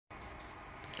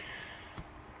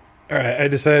Alright, I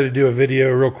decided to do a video,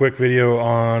 real quick video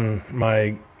on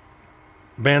my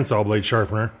bandsaw blade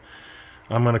sharpener.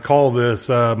 I'm going to call this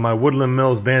my Woodland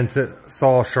Mills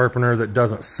bandsaw sharpener that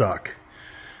doesn't suck,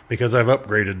 because I've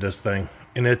upgraded this thing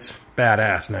and it's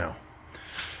badass now.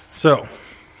 So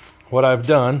what I've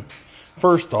done,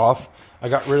 first off, I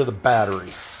got rid of the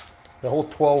battery. The whole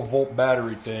 12-volt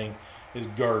battery thing is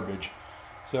garbage.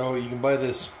 So you can buy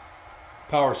this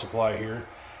power supply here,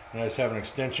 and I just have an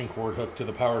extension cord hooked to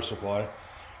the power supply.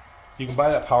 You can buy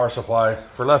that power supply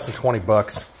for less than 20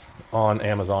 bucks on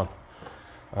Amazon.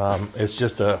 It's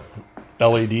just a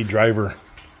LED driver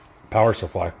power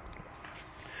supply.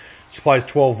 Supplies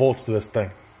 12 volts to this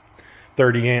thing.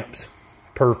 30 amps.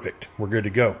 Perfect. We're good to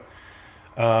go.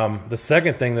 The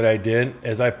second thing that I did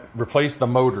is I replaced the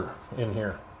motor in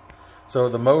here. So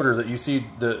the motor that you see,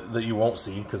 that you won't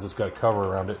see because it's got a cover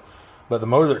around it, but the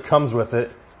motor that comes with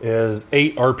it is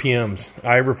 8 RPMs.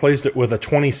 I replaced it with a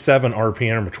 27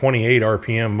 RPM or 28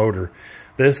 RPM motor.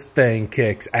 This thing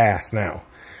kicks ass now.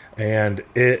 And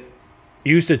it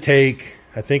used to take,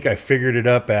 I think I figured it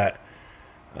up at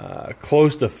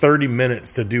close to 30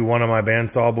 minutes to do one of my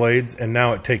bandsaw blades, and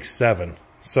now it takes 7.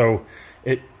 So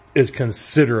it is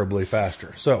considerably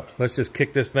faster. So let's just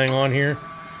kick this thing on here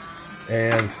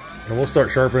and we'll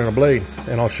start sharpening a blade,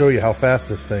 and I'll show you how fast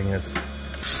this thing is.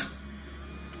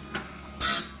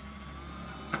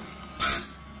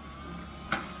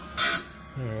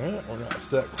 Alright, we're not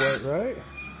set quite right.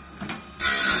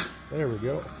 There we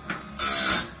go.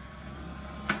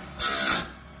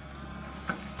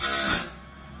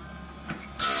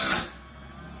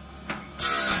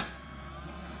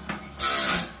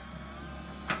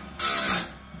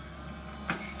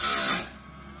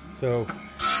 So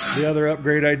the other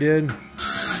upgrade I did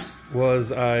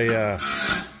was I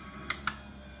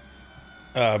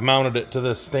mounted it to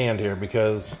this stand here,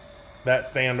 because that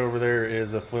stand over there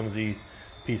is a flimsy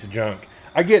piece of junk.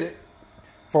 I get it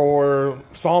for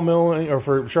sawmilling or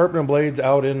for sharpening blades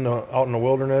out in the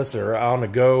wilderness or out on the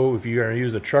go. If you're going to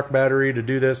use a truck battery to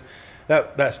do this,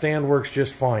 that stand works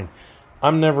just fine.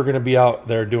 I'm never going to be out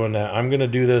there doing that. I'm going to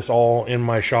do this all in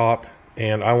my shop,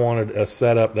 and I wanted a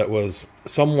setup that was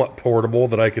somewhat portable,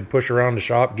 that I could push around the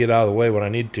shop, get out of the way when I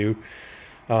need to,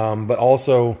 but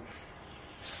also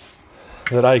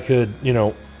that I could, you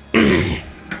know,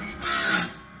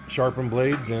 sharpen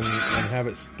blades and have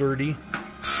it sturdy.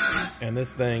 And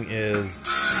this thing is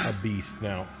a beast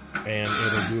now, and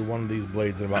it'll do one of these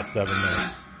blades in about 7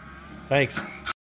 minutes. Thanks.